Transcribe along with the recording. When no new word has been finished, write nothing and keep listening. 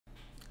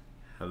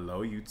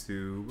Hello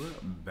YouTube,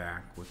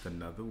 back with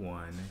another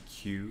one.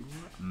 Cue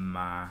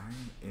my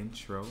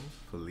intro,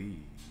 please.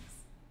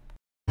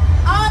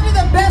 I'll do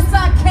the best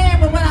I can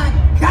with what I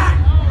got.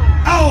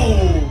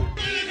 Oh!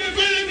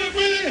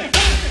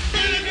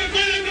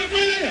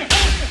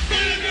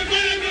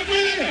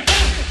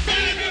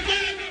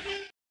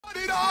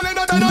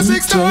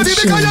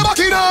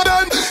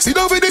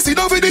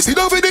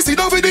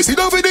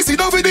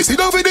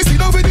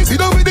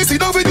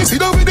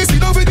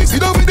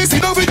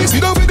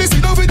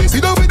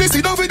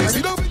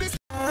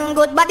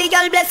 Good body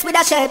girl blessed with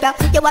a shape.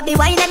 You want me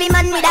wine every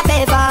man with a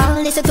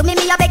paper. Listen to me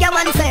I beg you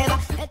one favor.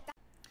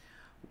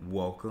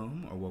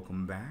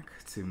 Welcome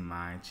back to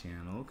my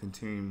channel.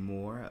 Continuing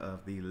more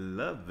of the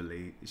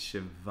lovely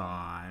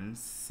Siobhan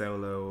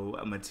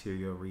solo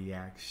material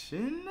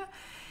reaction.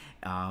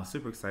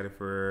 Super excited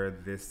for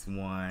this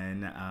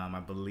one.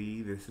 I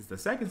believe this is the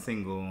second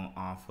single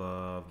off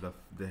of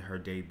her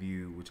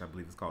debut, which I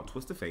believe is called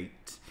Twist of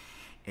Fate.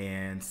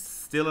 And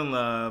still in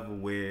love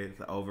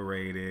with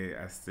Overrated.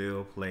 I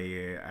still play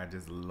it. I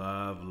just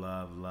love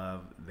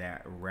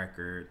that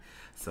record.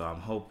 So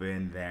I'm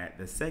hoping that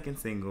the second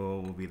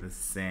single will be the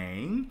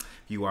same.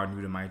 If you are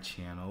new to my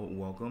channel,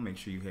 welcome. Make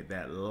sure you hit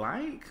that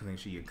like. Make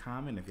sure you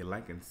comment if you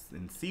like and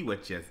see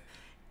what you,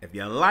 if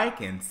you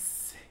like and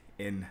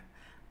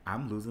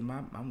I'm losing my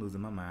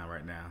mind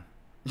right now.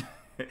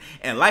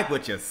 And like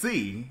what you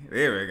see.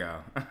 There we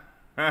go.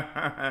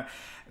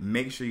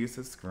 Make sure you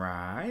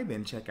subscribe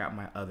and check out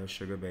my other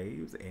Sugar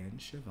Babes and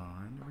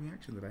Siobhan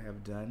reactions that I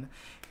have done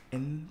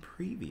in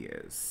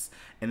previous.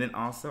 And then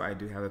also I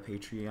do have a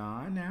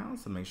Patreon now,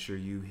 so make sure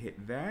you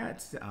hit that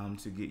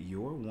to get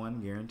your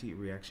one guaranteed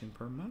reaction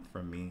per month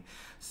from me.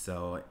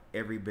 So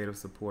every bit of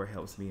support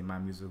helps me in my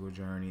musical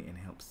journey and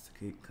helps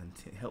to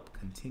help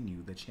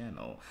continue the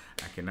channel.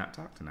 I cannot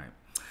talk tonight.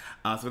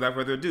 So without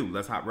further ado,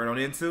 let's hop right on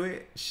into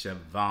it.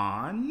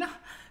 Siobhan,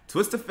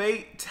 Twist of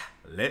Fate,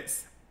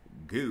 let's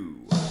go.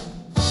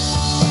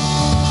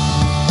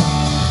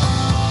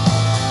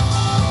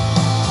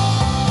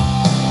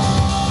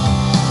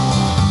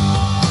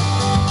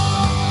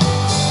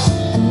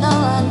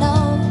 I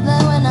know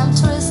that when I'm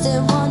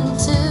twisted, 1 and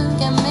 2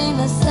 can mean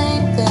the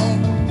same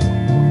thing.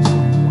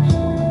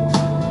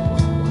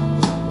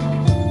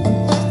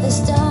 And if the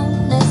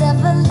stone is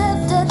ever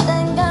lifted,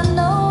 then God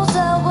knows I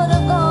would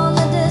have gone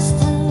the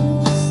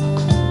distance.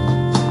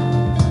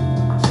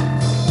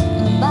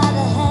 And by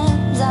the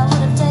hands I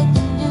would have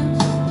taken you,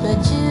 but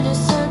due to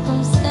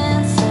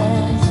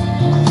circumstances,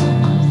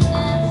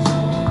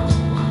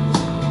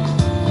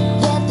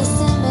 get this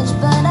image,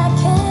 but I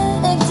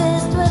can't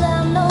exist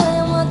without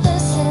knowing what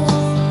this is.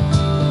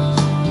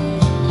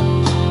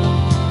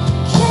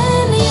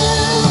 Can you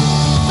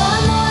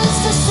find the words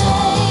to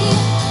say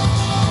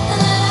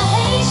that I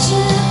hate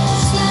you?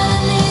 It's not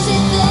an easy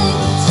thing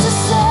to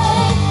say.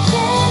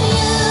 Can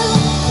you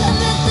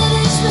admit that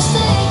each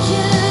mistake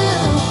you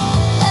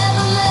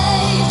ever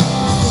made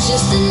is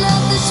just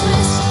another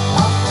twist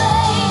of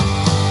fate?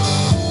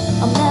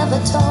 I'm never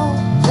told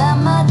that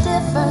my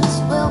difference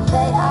will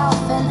pay off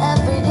in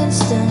every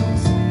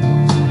instance.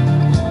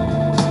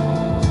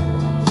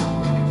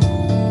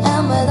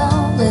 And with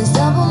all this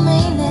double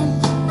meaning,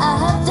 I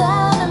have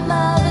doubted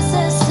my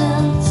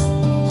resistance.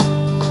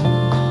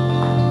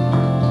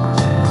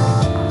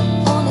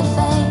 Only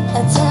fate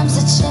attempts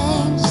to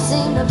change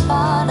seemed a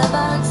part of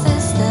our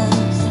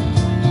existence.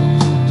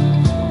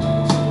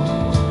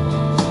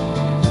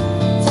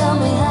 Tell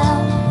me how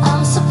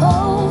I'm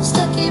supposed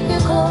to keep you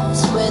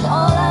close with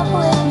all I've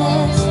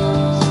witnessed.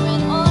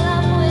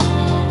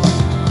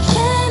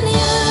 Can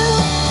you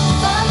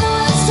find the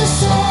words to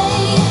say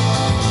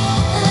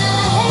that I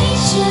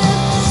hate you?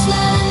 It's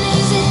not an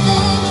easy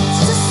thing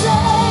to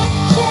say.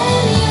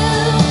 Can you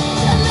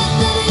admit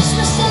that each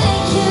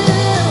mistake you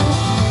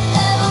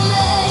ever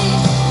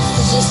made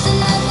is just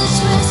another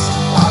twist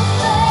of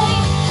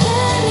fate?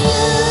 Can you?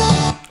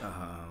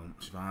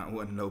 Siobhan,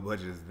 what no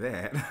budget is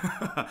that?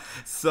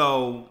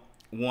 So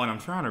one, I'm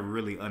trying to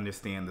really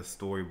understand the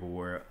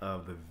storyboard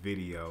of the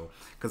video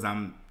because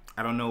I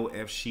don't know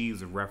if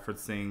she's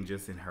referencing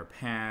just in her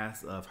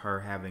past of her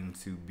having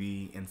to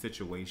be in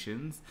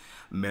situations,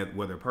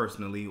 whether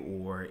personally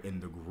or in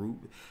the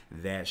group,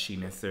 that she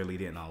necessarily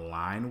didn't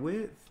align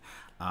with.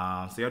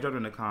 So y'all drop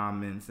in the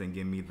comments and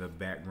give me the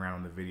background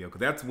on the video,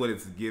 because that's what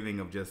it's giving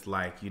of, just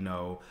like, you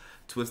know,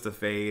 Twist of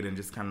Fate and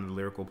just kind of the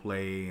lyrical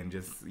play and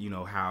just, you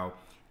know, how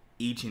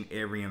each and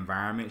every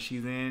environment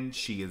she's in,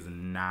 she is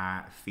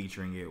not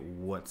featuring it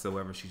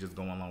whatsoever. She's just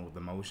going along with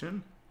the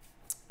motion.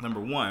 Number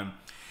one.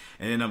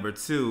 And then number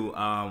two,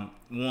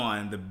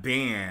 one, the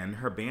band,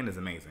 her band is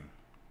amazing.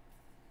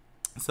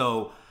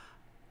 So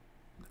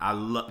I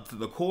love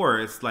the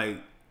chorus,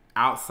 like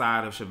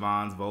outside of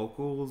Siobhan's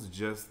vocals,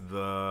 just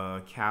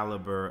the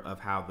caliber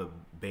of how the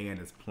band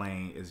is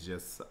playing is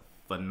just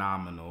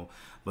phenomenal.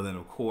 But then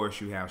of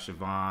course you have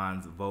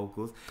Siobhan's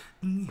vocals.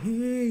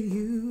 Hey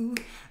you,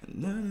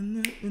 I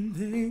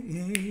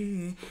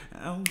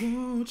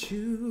want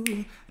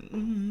you,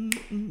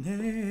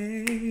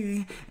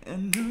 hey,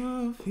 and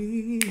I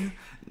feel,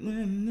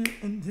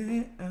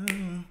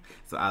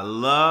 I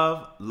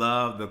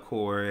love the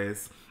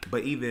chorus,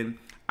 but even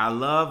I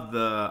love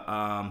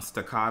the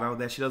staccato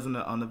that she does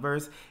on the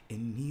verse.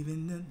 And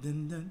even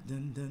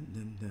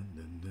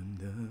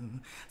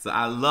so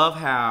I love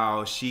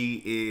how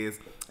she is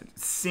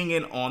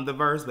singing on the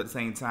verse, but at the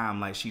same time,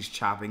 like she's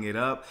chopping it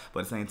up, but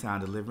at the same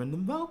time delivering the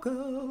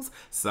vocals.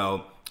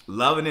 So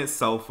loving it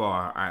so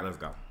far. All right, let's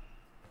go.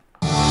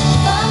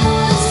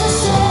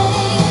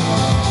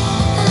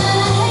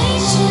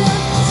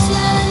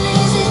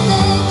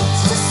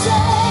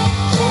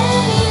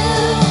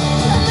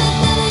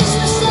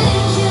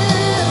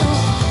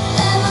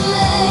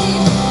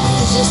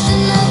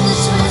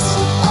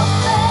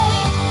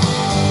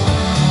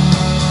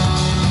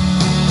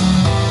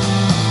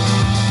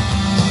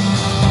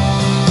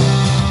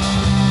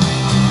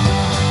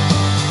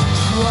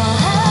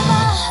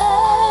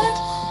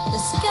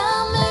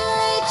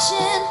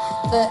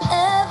 For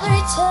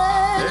every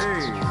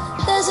turn,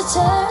 there's a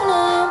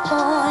turning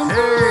point in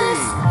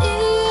this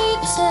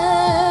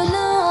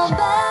eternal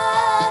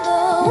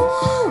battle.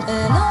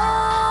 And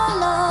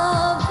all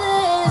of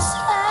this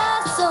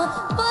hassle,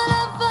 what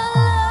have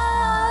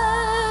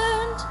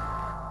I learned?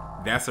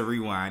 That's a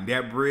rewind.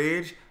 That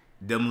bridge,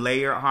 them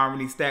layered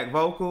harmony stack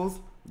vocals,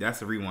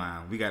 that's a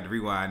rewind. We got to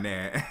rewind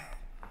that.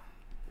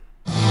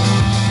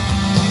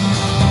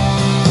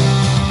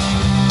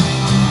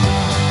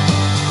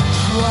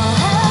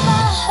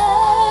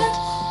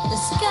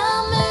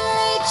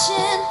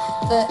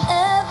 For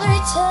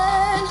every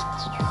turn,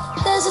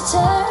 there's a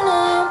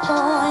turning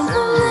point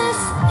in this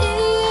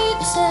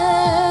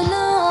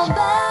eternal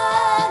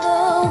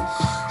battle.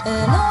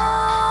 And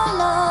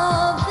all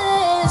of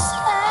this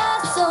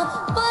hassle,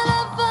 what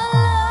have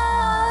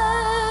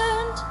I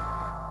learned?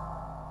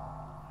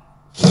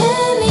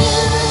 Can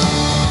you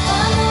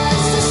find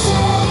words to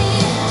say?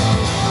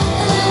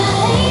 And I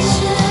hate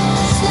you,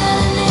 it's not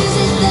an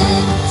easy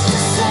thing to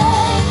say.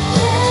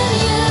 Can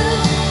you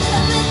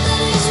admit the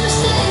least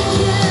mistake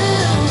you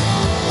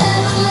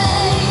ever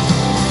made?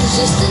 It's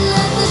just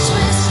another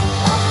twist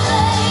of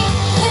fate.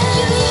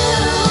 Can you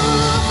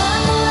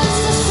find the words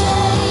to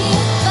say?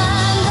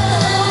 Find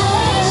the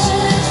words.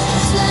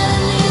 It's not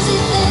an easy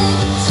thing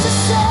to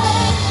say.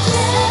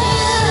 Can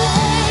you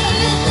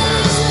admit the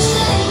least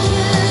mistake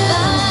you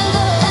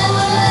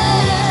ever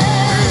made?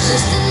 It's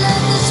just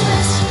another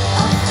twist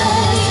of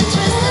fate.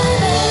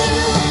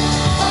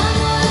 Find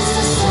words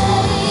to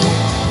say.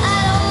 I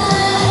don't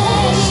wanna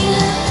hate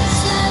you. It's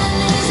not an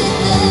easy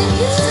thing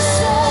to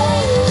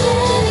say.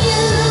 Can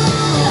you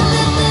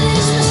admit the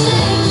least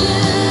mistake you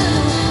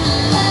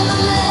ever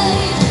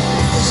made?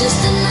 It's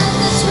just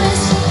another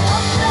twist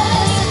of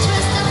fate.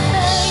 Twist of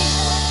fate.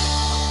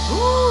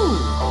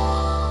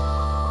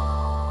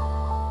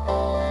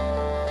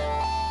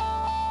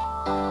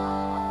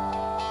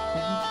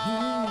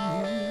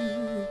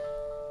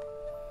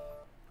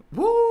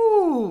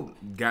 Woo!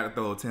 Gotta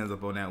throw 10s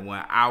up on that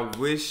one. I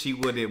wish she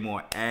would have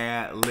more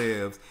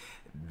ad-libs.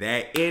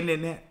 That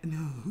ending that.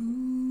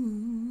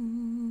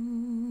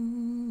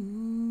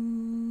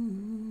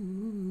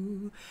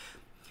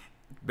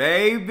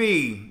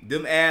 Baby,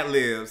 them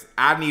ad-libs.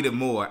 I needed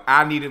more.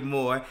 Can you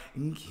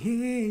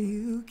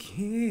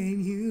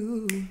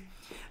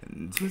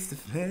twist the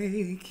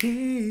fake?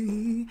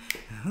 Can you?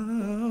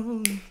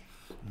 Oh.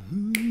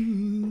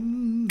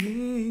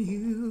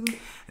 You.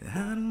 I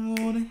don't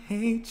wanna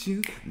hate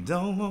you,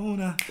 don't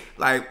wanna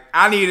like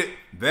I need it,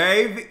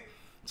 baby,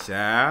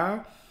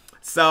 child.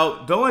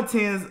 So throwing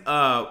 10s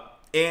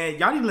up, and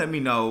y'all need to let me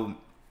know,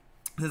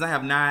 since I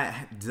have not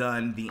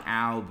done the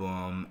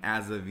album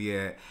as of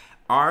yet.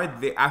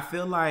 I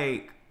feel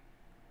like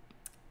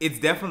it's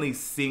definitely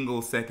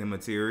single second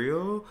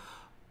material,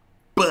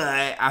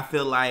 but I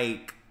feel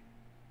like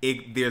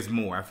there's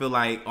more. I feel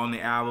like on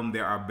the album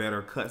there are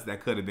better cuts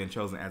that could have been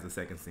chosen as a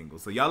second single.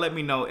 So y'all let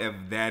me know if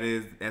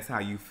that's how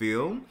you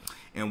feel,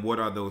 and what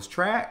are those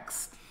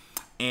tracks.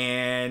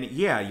 And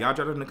yeah, y'all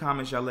drop it in the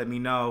comments. Y'all let me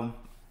know.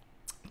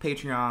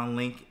 Patreon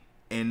link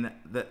in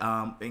the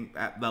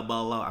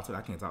below. I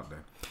can't talk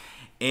there.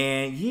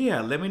 And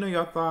yeah, let me know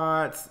your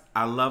thoughts.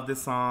 I love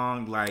this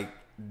song. Like,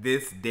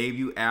 this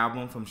debut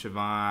album from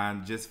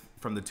Siobhan, just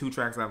from the 2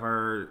 tracks I've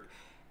heard,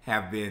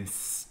 have been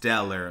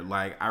stellar.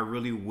 Like, I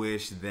really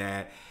wish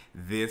that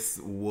this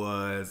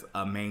was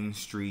a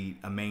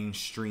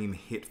mainstream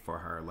hit for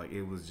her. Like,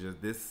 it was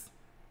just this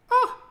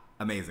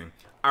amazing.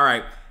 All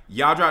right,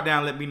 y'all drop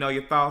down, let me know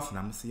your thoughts, and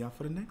I'm gonna see y'all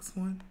for the next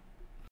one.